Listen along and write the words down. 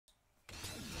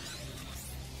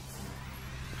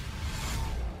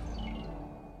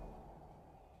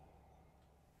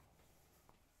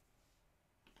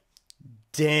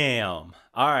Damn.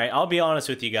 All right, I'll be honest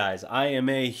with you guys. I am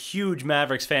a huge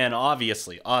Mavericks fan,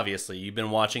 obviously. Obviously, you've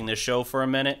been watching this show for a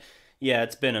minute. Yeah,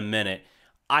 it's been a minute.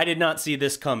 I did not see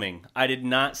this coming. I did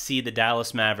not see the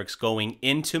Dallas Mavericks going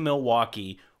into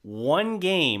Milwaukee one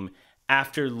game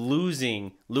after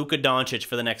losing Luka Doncic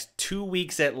for the next 2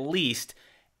 weeks at least,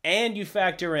 and you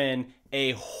factor in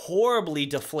a horribly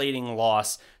deflating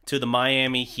loss to the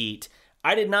Miami Heat.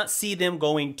 I did not see them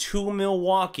going to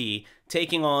Milwaukee,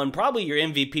 taking on probably your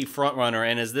MVP frontrunner,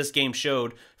 and as this game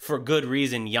showed, for good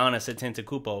reason, Giannis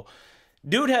Antetokounmpo.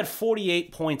 Dude had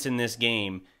 48 points in this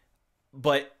game,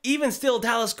 but even still,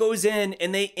 Dallas goes in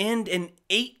and they end an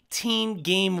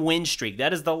 18-game win streak.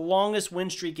 That is the longest win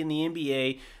streak in the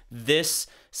NBA this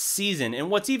season.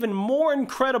 And what's even more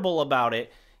incredible about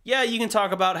it, yeah, you can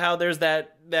talk about how there's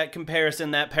that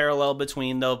comparison, that parallel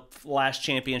between the last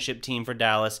championship team for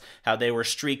Dallas, how they were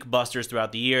streak busters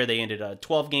throughout the year. They ended a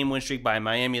 12-game win streak by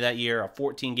Miami that year, a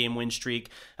 14-game win streak,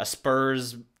 a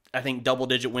Spurs, I think,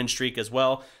 double-digit win streak as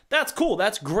well. That's cool.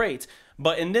 That's great.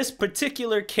 But in this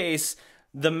particular case,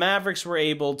 the Mavericks were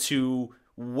able to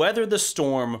weather the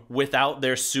storm without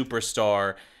their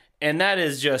superstar, and that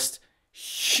is just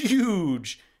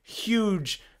huge,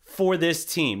 huge for this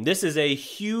team. This is a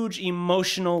huge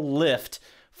emotional lift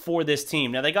for this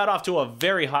team. Now, they got off to a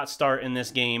very hot start in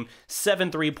this game.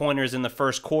 7 3-pointers in the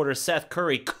first quarter. Seth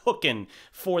Curry cooking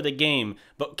for the game.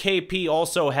 But KP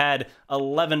also had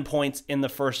 11 points in the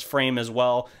first frame as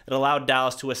well. It allowed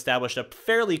Dallas to establish a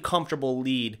fairly comfortable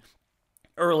lead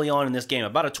early on in this game.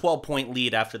 About a 12-point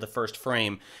lead after the first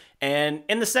frame. And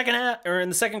in the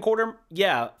second quarter,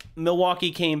 yeah,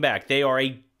 Milwaukee came back. They are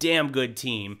a damn good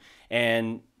team.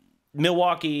 And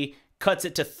Milwaukee cuts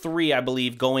it to 3, I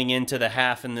believe, going into the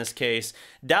half in this case.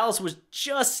 Dallas was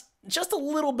just a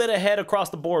little bit ahead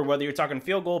across the board, whether you're talking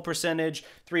field goal percentage,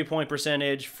 three-point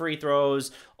percentage, free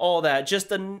throws, all that.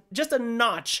 Just a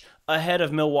notch ahead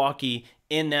of Milwaukee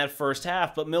in that first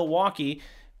half. But Milwaukee,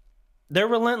 they're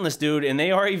relentless, dude, and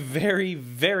they are a very,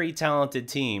 very talented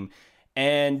team.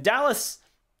 And Dallas,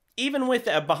 even with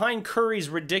that, behind Curry's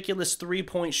ridiculous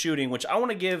three-point shooting, which I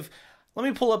want to give... Let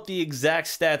me pull up the exact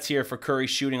stats here for Curry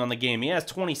shooting on the game. He has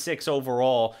 26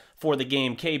 overall for the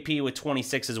game. KP with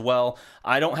 26 as well.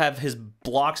 I don't have his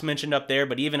blocks mentioned up there,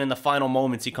 but even in the final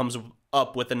moments, he comes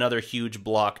up with another huge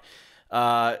block.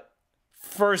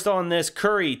 First on this,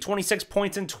 Curry, 26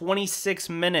 points in 26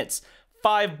 minutes.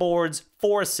 5 boards,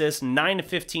 4 assists, 9 of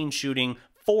 15 shooting,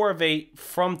 4 of 8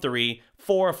 from 3,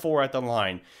 4 of 4 at the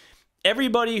line.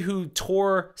 Everybody who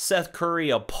tore Seth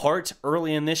Curry apart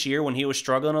early in this year when he was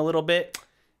struggling a little bit,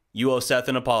 you owe Seth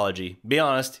an apology. Be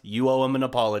honest, you owe him an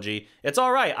apology. It's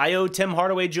all right. I owe Tim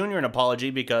Hardaway Jr. an apology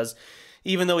because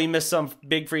even though he missed some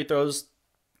big free throws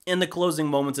in the closing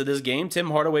moments of this game,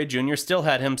 Tim Hardaway Jr. still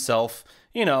had himself,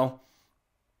 I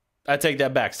take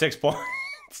that back, 6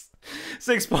 points.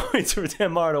 6 points for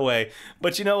Tim Hardaway.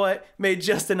 But you know what? Made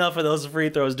just enough of those free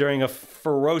throws during a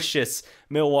ferocious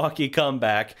Milwaukee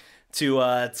comeback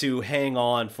to hang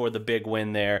on for the big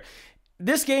win there.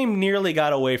 This game nearly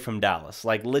got away from Dallas.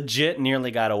 Like, legit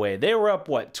nearly got away. They were up,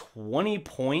 20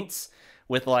 points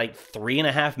with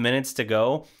 3.5 minutes to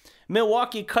go.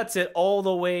 Milwaukee cuts it all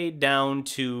the way down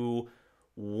to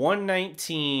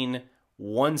 119,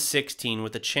 116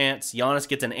 with a chance. Giannis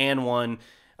gets an and one.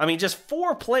 I mean, just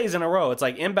 4 plays in a row. It's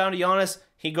like inbound to Giannis.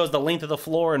 He goes the length of the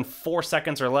floor in 4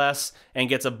 seconds or less and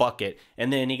gets a bucket.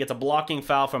 And then he gets a blocking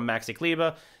foul from Maxi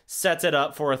Kleber, sets it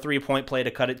up for a 3-point play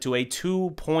to cut it to a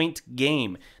 2-point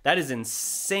game. That is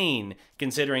insane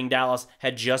considering Dallas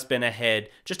had just been ahead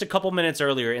just a couple minutes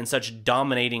earlier in such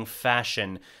dominating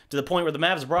fashion, to the point where the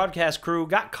Mavs broadcast crew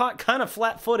got caught kind of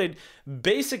flat-footed,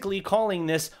 basically calling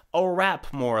this a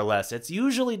wrap, more or less. It's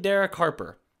usually Darreck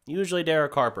Harper.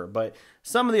 But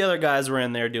some of the other guys were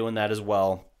in there doing that as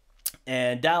well.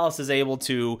 And Dallas is able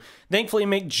to, thankfully,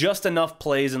 make just enough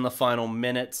plays in the final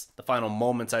moments,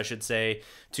 I should say,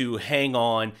 to hang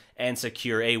on and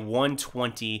secure a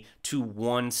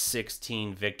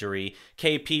 120-116 victory.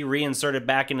 KP reinserted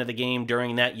back into the game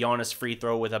during that Giannis free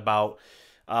throw with about,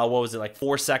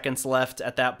 4 seconds left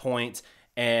at that point.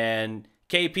 And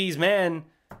KP's man,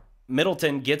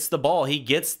 Middleton, gets the ball. He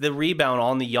gets the rebound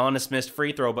on the Giannis missed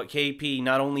free throw, but KP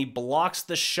not only blocks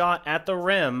the shot at the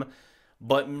rim,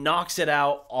 but knocks it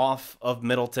out off of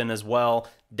Middleton as well.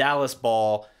 Dallas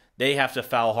ball. They have to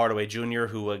foul Hardaway Jr.,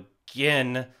 who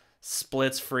again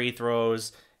splits free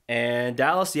throws. And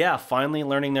Dallas, yeah, finally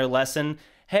learning their lesson.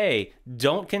 Hey,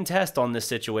 don't contest on this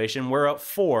situation. We're up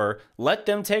 4. Let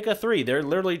them take a 3. They're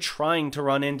literally trying to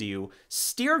run into you.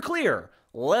 Steer clear.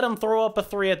 Let them throw up a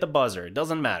 3 at the buzzer. It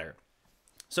doesn't matter.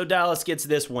 So Dallas gets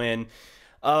this win.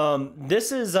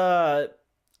 This is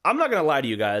I'm not going to lie to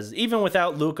you guys, even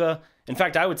without Luka, in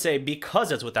fact, I would say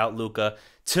because it's without Luka,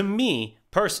 to me,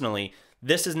 personally,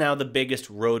 this is now the biggest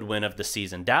road win of the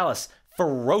season. Dallas,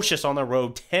 ferocious on the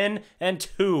road,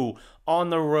 10-2 on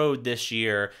the road this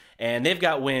year, and they've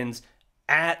got wins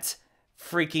at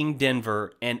freaking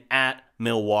Denver and at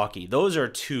Milwaukee. Those are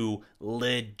two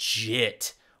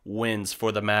legit wins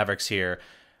for the Mavericks here.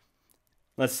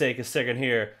 Let's take a second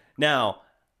here. Now,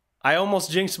 I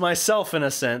almost jinxed myself in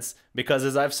a sense because,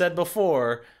 as I've said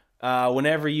before,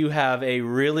 whenever you have a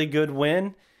really good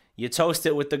win, you toast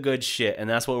it with the good shit, and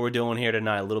that's what we're doing here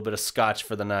tonight, a little bit of scotch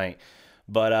for the night.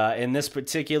 But in this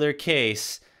particular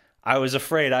case, I was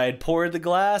afraid. I had poured the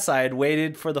glass, I had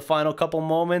waited for the final couple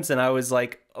moments, and I was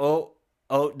like, oh,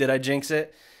 did I jinx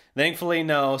it? Thankfully,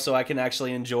 no, so I can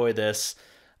actually enjoy this.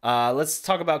 Let's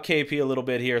talk about KP a little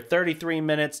bit here. 33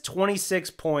 minutes,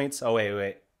 26 points. Oh,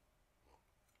 wait.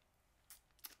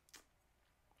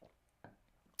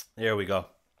 There we go.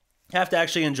 Have to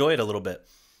actually enjoy it a little bit.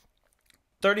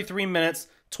 33 minutes,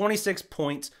 26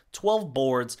 points, 12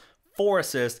 boards, 4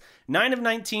 assists, 9 of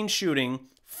 19 shooting,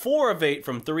 4 of 8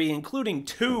 from 3, including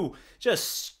 2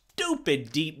 just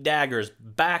stupid deep daggers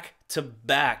back to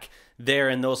back there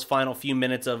in those final few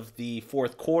minutes of the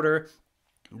fourth quarter.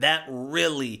 That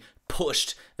really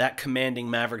pushed that commanding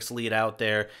Mavericks lead out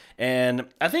there. And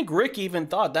I think Rick even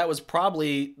thought that was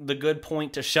probably the good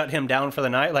point to shut him down for the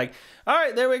night. Like, all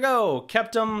right, there we go.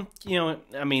 Kept him,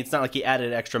 I mean, it's not like he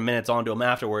added extra minutes onto him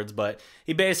afterwards, but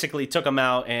he basically took him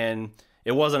out, and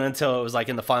it wasn't until it was like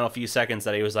in the final few seconds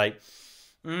that he was like,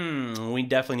 we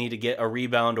definitely need to get a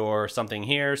rebound or something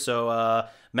here. So,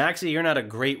 Maxey, you're not a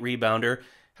great rebounder.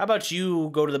 How about you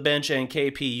go to the bench and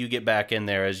KP, you get back in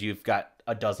there as you've got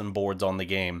a dozen boards on the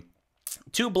game.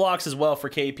 2 blocks as well for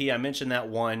KP. I mentioned that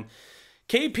one.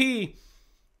 KP,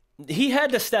 he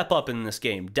had to step up in this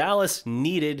game. Dallas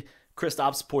needed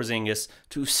Kristaps Porzingis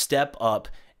to step up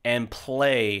and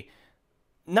play.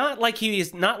 Not like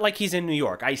he's in New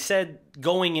York. I said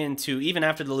going into, even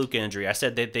after the Luka injury, I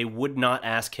said that they would not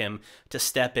ask him to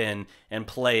step in and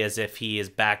play as if he is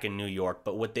back in New York.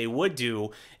 But what they would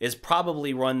do is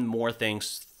probably run more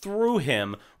things through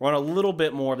him, run a little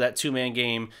bit more of that two-man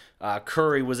game.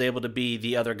 Curry was able to be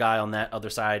the other guy on that other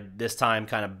side this time,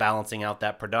 kind of balancing out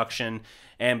that production.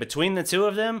 And between the two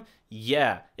of them,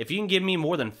 yeah, if you can give me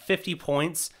more than 50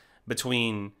 points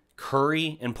between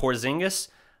Curry and Porzingis,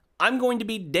 I'm going to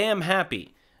be damn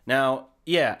happy. Now,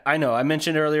 yeah, I know. I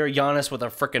mentioned earlier Giannis with a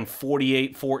freaking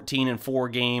 48, 14, and 4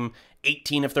 game,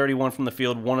 18 of 31 from the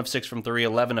field, 1 of 6 from 3,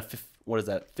 11 of,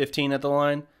 15 at the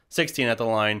line? 16 at the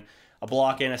line, a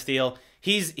block and a steal.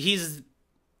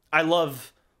 I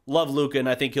love Luka, and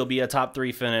I think he'll be a top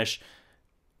 3 finish.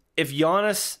 If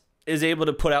Giannis is able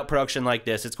to put out production like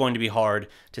this, it's going to be hard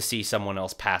to see someone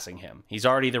else passing him. He's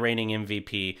already the reigning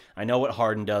MVP. I know what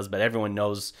Harden does, but everyone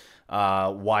knows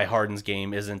why Harden's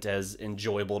game isn't as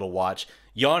enjoyable to watch.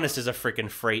 Giannis is a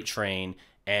freaking freight train,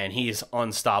 and he's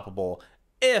unstoppable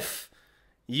if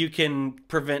you can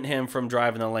prevent him from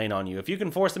driving the lane on you. If you can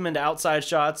force him into outside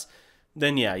shots,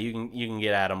 then yeah, you can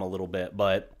get at him a little bit.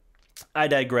 But I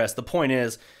digress. The point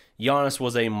is, Giannis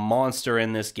was a monster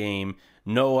in this game.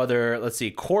 No other, let's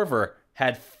see, Korver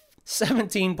had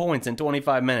 17 points in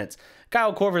 25 minutes.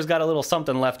 Kyle Korver's got a little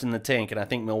something left in the tank, and I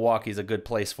think Milwaukee's a good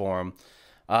place for him.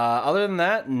 Other than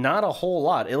that, not a whole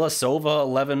lot. Illyasova,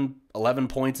 11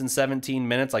 points in 17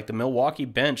 minutes. Like the Milwaukee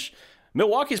bench,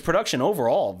 Milwaukee's production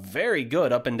overall, very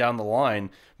good up and down the line.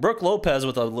 Brook Lopez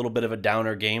with a little bit of a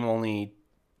downer game, only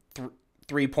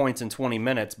 3 points in 20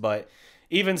 minutes. But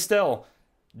even still,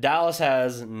 Dallas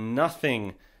has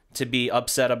nothing to be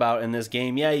upset about in this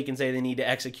game. Yeah, you can say they need to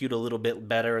execute a little bit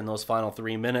better in those final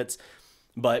 3 minutes.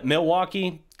 But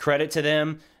Milwaukee, credit to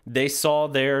them. They saw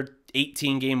their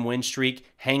 18-game win streak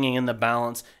hanging in the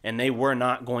balance, and they were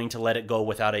not going to let it go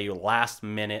without a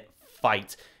last-minute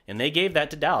fight. And they gave that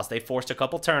to Dallas. They forced a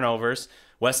couple turnovers.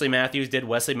 Wesley Matthews did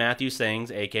Wesley Matthews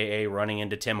things, a.k.a. running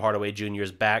into Tim Hardaway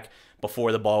Jr.'s back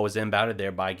before the ball was inbounded,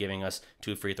 thereby giving us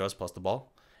 2 free throws plus the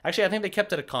ball. Actually, I think they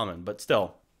kept it a common, but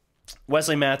still.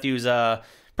 Wesley Matthews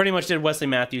pretty much did Wesley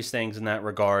Matthews things in that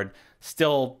regard.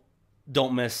 Still,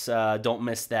 don't miss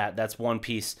that. That's one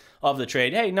piece of the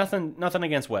trade. Hey, nothing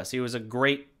against Wes. He was a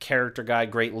great character guy,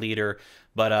 great leader,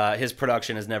 but his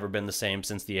production has never been the same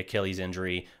since the Achilles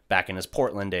injury back in his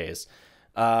Portland days.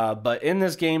 But in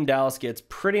this game, Dallas gets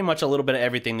pretty much a little bit of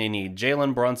everything they need.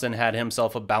 Jalen Brunson had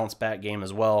himself a bounce-back game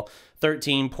as well.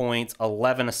 13 points,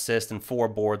 11 assists, and 4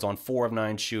 boards on 4 of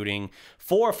 9 shooting.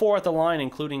 4 of 4 at the line,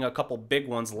 including a couple big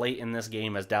ones late in this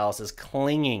game as Dallas is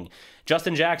clinging.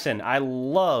 Justin Jackson, I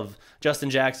love Justin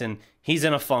Jackson. He's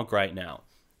in a funk right now.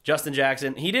 Justin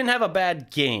Jackson, he didn't have a bad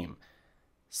game.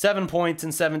 7 points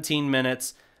in 17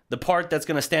 minutes. The part that's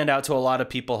going to stand out to a lot of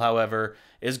people, however,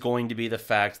 is going to be the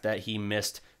fact that he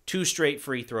missed 2 straight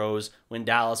free throws when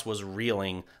Dallas was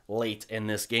reeling late in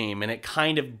this game. And it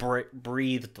kind of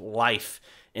breathed life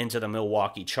into the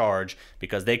Milwaukee Charge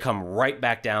because they come right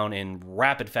back down in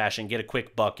rapid fashion, get a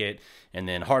quick bucket, and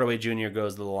then Hardaway Jr.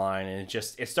 goes to the line. And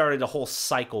it started a whole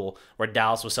cycle where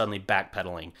Dallas was suddenly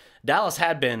backpedaling. Dallas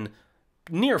had been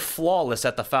near flawless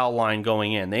at the foul line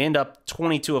going in. They end up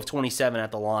 22 of 27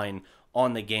 at the line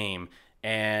on the game.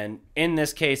 And in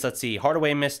this case, let's see,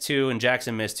 Hardaway missed 2 and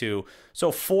Jackson missed 2.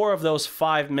 So 4 of those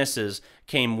 5 misses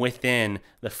came within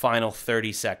the final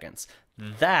 30 seconds.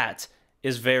 That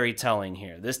is very telling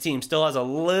here. This team still has a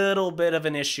little bit of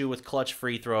an issue with clutch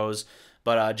free throws,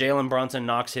 but Jalen Brunson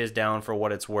knocks his down for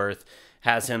what it's worth,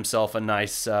 has himself a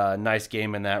nice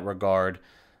game in that regard.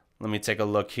 Let me take a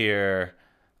look here.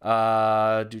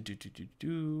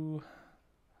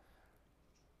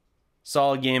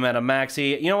 Solid game out of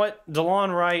Maxey. You know what?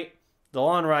 DeLon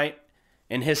Wright,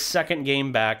 in his second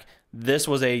game back, this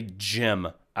was a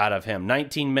gem out of him.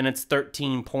 19 minutes,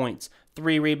 13 points,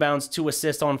 3 rebounds, 2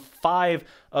 assists on 5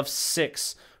 of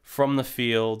 6 from the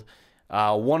field.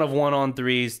 1 of 1 on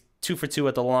threes, 2 for 2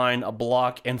 at the line, a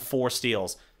block, and 4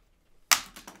 steals.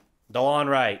 DeLon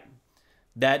Wright.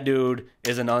 That dude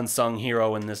is an unsung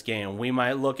hero in this game. We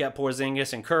might look at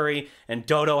Porzingis and Curry, and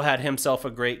Dodo had himself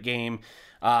a great game.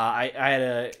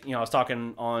 I was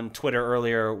talking on Twitter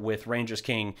earlier with Rangers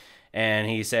King, and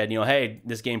he said, hey,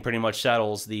 this game pretty much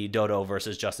settles the Dodo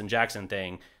versus Justin Jackson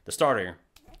thing, the starter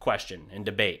question and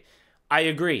debate. I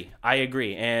agree.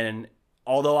 And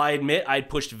although I admit I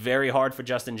pushed very hard for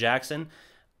Justin Jackson,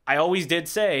 I always did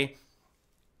say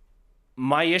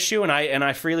my issue, and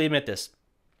I freely admit this,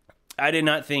 I did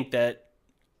not think that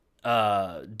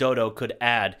Dodo could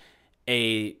add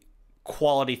a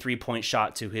quality 3-point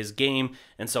shot to his game,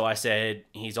 and so I said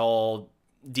he's all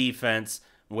defense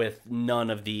with none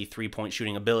of the 3-point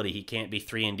shooting ability. He can't be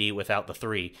 3-and-D without the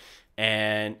 3.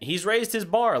 And he's raised his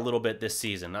bar a little bit this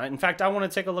season. In fact, I want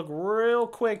to take a look real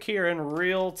quick here in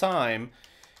real time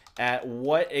at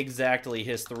what exactly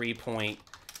his 3-point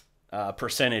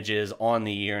percentage is on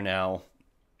the year now.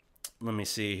 Let me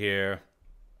see here.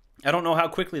 I don't know how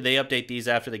quickly they update these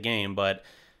after the game, but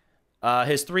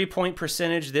his 3-point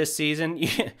percentage this season,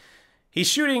 he's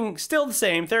shooting still the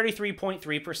same,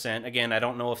 33.3%. Again, I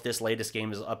don't know if this latest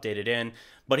game is updated in,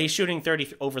 but he's shooting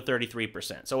over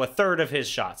 33%. So a third of his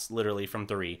shots, literally from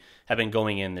 3, have been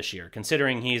going in this year.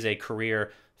 Considering he's a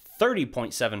career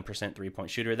 30.7% 3-point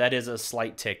shooter, that is a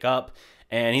slight tick up.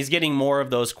 And he's getting more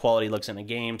of those quality looks in a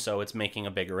game, so it's making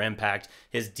a bigger impact.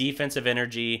 His defensive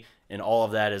energy and all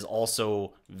of that is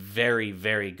also very,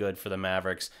 very good for the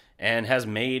Mavericks and has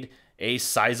made a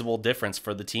sizable difference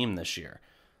for the team this year.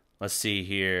 Let's see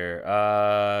here.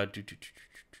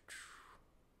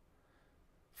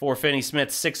 For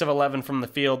Finney-Smith, 6 of 11 from the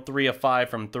field, 3 of 5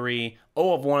 from 3,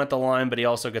 0 of 1 at the line, but he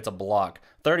also gets a block.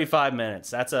 35 minutes.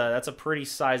 That's a pretty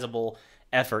sizable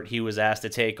effort he was asked to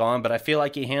take on, but I feel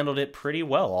like he handled it pretty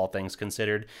well, all things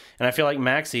considered. And I feel like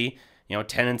Maxey,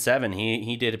 10 and 7,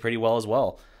 he did it pretty well as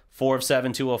well. 4 of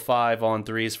 7, 2 of 5 on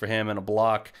threes for him and a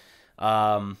block.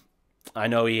 I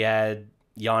know he had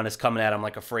Giannis coming at him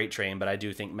like a freight train, but I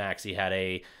do think Maxey had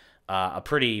a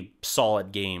pretty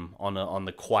solid game on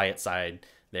the quiet side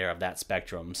there of that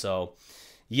spectrum. So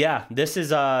yeah, this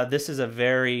is a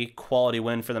very quality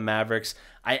win for the Mavericks.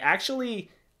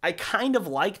 I kind of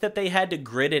like that they had to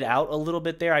grit it out a little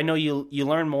bit there. I know you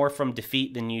learn more from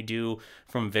defeat than you do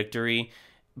from victory,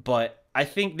 but I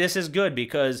think this is good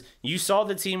because you saw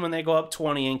the team when they go up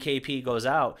 20 and KP goes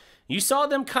out. You saw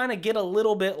them kind of get a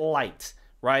little bit light,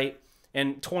 right?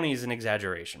 And 20 is an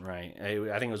exaggeration, right?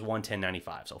 I think it was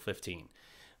 110.95, so 15.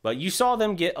 But you saw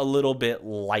them get a little bit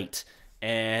light,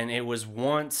 and it was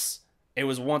once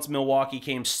Milwaukee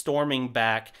came storming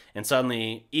back, and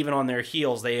suddenly, even on their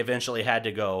heels, they eventually had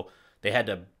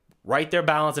to right their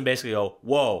balance and basically go,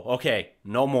 whoa, okay,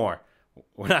 no more.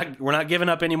 We're not giving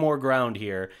up any more ground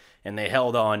here. And they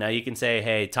held on. Now you can say,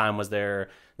 hey, time was their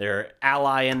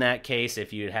ally in that case.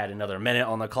 If you had another minute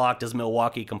on the clock, does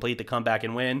Milwaukee complete the comeback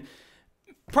and win?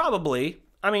 Probably.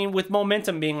 I mean, with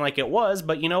momentum being like it was,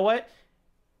 but you know what?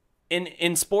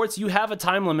 In sports, you have a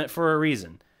time limit for a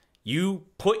reason. You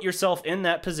put yourself in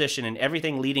that position and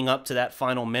everything leading up to that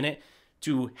final minute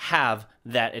to have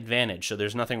that advantage. So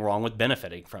there's nothing wrong with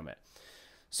benefiting from it.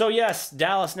 So yes,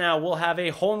 Dallas now will have a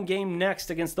home game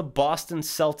next against the Boston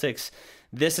Celtics.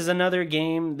 This is another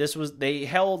game. They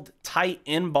held tight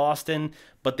in Boston,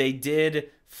 but they did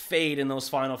fade in those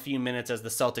final few minutes as the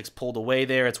Celtics pulled away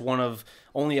there. It's one of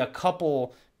only a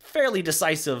couple fairly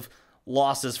decisive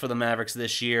losses for the Mavericks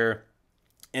this year,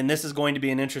 and this is going to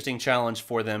be an interesting challenge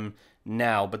for them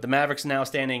now. But the Mavericks now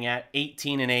standing at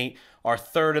 18-8, are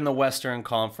third in the Western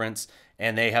Conference,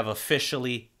 and they have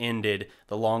officially ended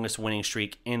the longest winning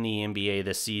streak in the NBA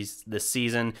this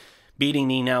season, beating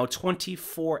the now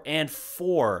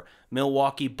 24-4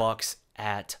 Milwaukee Bucks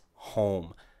at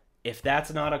home. If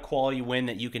that's not a quality win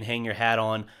that you can hang your hat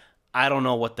on, I don't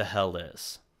know what the hell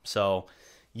is. So,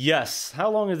 yes, how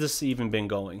long has this even been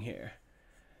going here?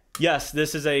 Yes,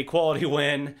 this is a quality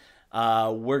win.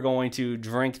 We're going to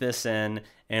drink this in,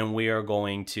 and we are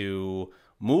going to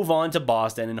move on to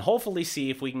Boston and hopefully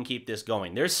see if we can keep this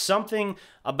going. There's something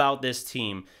about this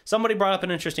team. Somebody brought up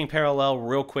an interesting parallel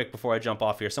real quick before I jump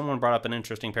off here. Someone brought up an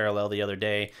interesting parallel the other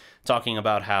day talking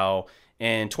about how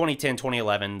in 2010,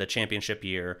 2011, the championship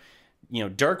year,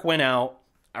 Dirk went out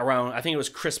around, I think it was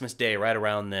Christmas Day, right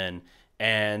around then.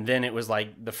 And then it was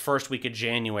like the first week of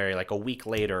January, like a week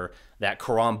later, that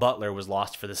Caron Butler was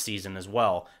lost for the season as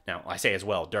well. Now, I say as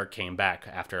well, Dirk came back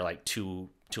after like two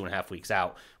and a half weeks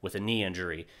out with a knee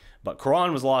injury. But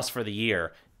Caron was lost for the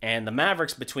year. And the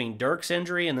Mavericks, between Dirk's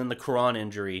injury and then the Caron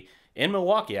injury, in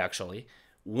Milwaukee actually,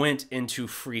 went into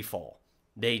free fall.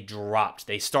 They dropped.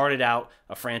 They started out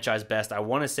a franchise best, I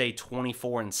want to say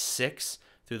 24-6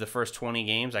 through the first 20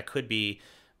 games. I could be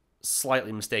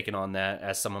slightly mistaken on that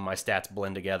as some of my stats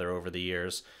blend together over the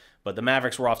years. But the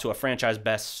Mavericks were off to a franchise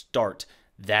best start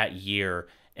that year,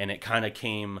 and it kind of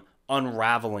came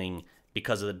unraveling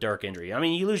because of the Dirk injury. I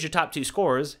mean, you lose your top two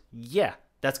scorers, yeah,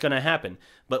 that's going to happen.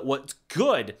 But what's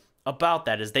good about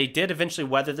that is they did eventually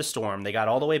weather the storm. They got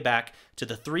all the way back to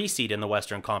the 3 seed in the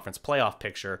Western Conference playoff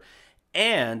picture,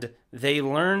 and they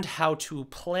learned how to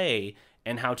play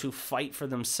and how to fight for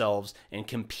themselves and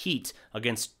compete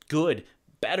against good,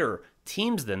 better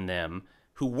teams than them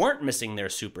who weren't missing their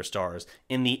superstars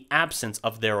in the absence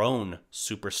of their own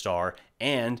superstar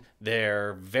and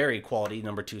their very quality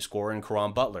number 2 scorer in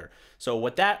Caron Butler. So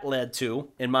what that led to,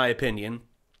 in my opinion,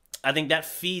 I think that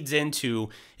feeds into,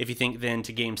 if you think then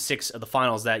to game 6 of the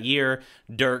finals that year,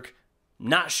 Dirk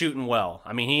not shooting well.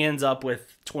 I mean, he ends up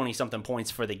with 20-something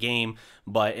points for the game,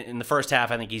 but in the first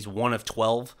half, I think he's 1 of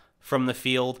 12 from the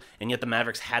field, and yet the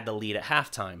Mavericks had the lead at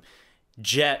halftime.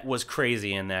 Jet was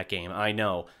crazy in that game, I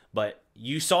know, but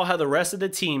you saw how the rest of the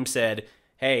team said,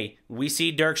 hey, we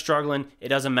see Dirk struggling. It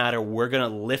doesn't matter. We're going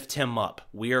to lift him up.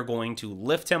 We are going to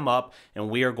lift him up, and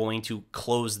we are going to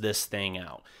close this thing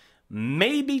out.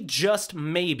 Maybe, just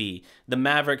maybe, the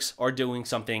Mavericks are doing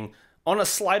something on a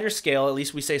slighter scale, at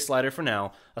least we say slighter for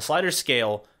now, a slighter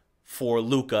scale for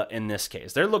Luka in this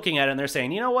case. They're looking at it and they're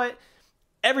saying, you know what?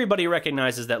 Everybody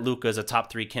recognizes that Luka is a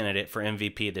top 3 candidate for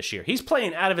MVP this year. He's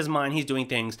playing out of his mind. He's doing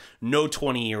things no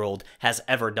 20-year-old has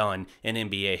ever done in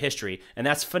NBA history, and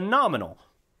that's phenomenal.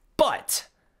 But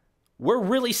we're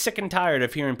really sick and tired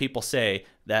of hearing people say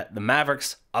that the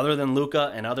Mavericks, other than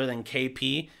Luka and other than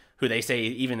KP, who they say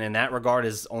even in that regard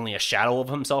is only a shadow of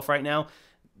himself right now,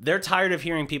 they're tired of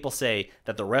hearing people say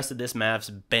that the rest of this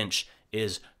Mavs bench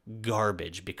is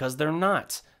garbage, because they're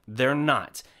not. They're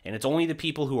not. And it's only the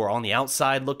people who are on the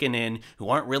outside looking in who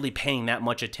aren't really paying that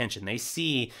much attention. They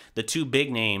see the 2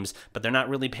 big names, but they're not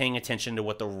really paying attention to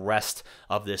what the rest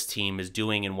of this team is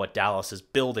doing and what Dallas is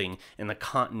building and the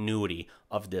continuity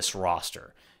of this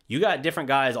roster. You got different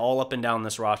guys all up and down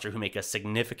this roster who make a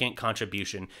significant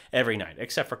contribution every night,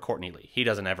 except for Courtney Lee. He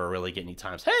doesn't ever really get any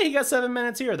times. Hey, he got 7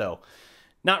 minutes here, though.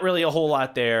 Not really a whole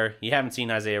lot there. You haven't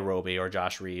seen Isaiah Roby or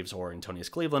Josh Reeves or Antonius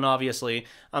Cleveland, obviously.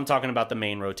 I'm talking about the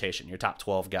main rotation, your top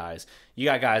 12 guys. You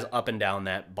got guys up and down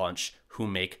that bunch who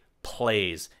make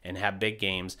plays and have big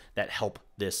games that help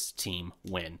this team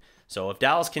win. So if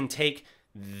Dallas can take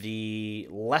the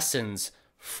lessons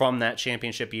from that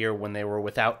championship year when they were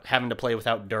having to play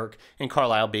without Dirk and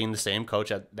Carlisle being the same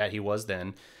coach that he was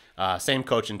then, same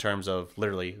coach in terms of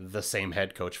literally the same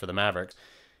head coach for the Mavericks,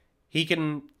 he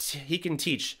can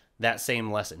teach that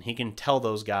same lesson. He can tell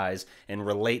those guys and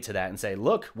relate to that and say,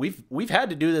 look, we've had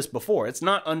to do this before. It's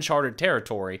not uncharted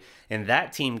territory. And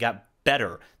that team got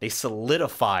better. They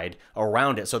solidified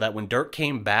around it so that when Dirk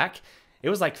came back, it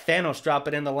was like Thanos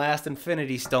dropping in the last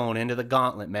Infinity Stone into the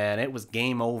gauntlet, man. It was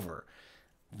game over.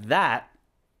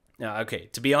 Okay,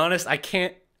 to be honest, I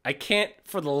can't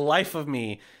for the life of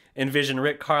me envision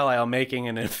Rick Carlisle making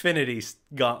an Infinity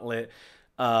Gauntlet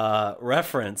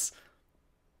reference.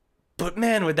 But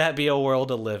man, would that be a world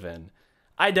to live in.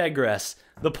 I digress.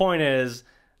 The point is,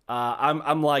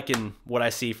 I'm liking what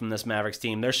I see from this Mavericks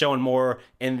team. They're showing more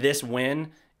in this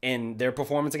win, in their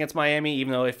performance against Miami,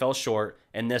 even though they fell short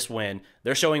in this win.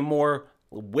 They're showing more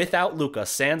without Luka,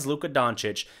 sans Luka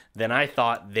Doncic, than I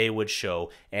thought they would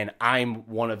show. And I'm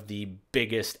one of the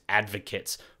biggest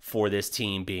advocates for this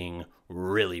team being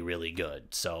really, really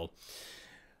good. So,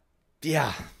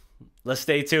 yeah, let's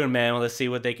stay tuned, man. Let's see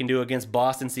what they can do against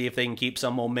Boston, see if they can keep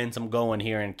some momentum going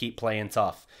here and keep playing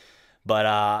tough.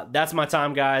 But that's my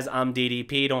time, guys. I'm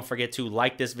DDP. Don't forget to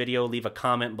like this video, leave a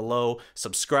comment below,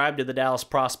 subscribe to the Dallas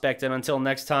Prospect, and until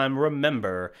next time,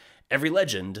 remember, every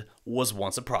legend was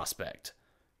once a prospect.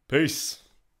 Peace.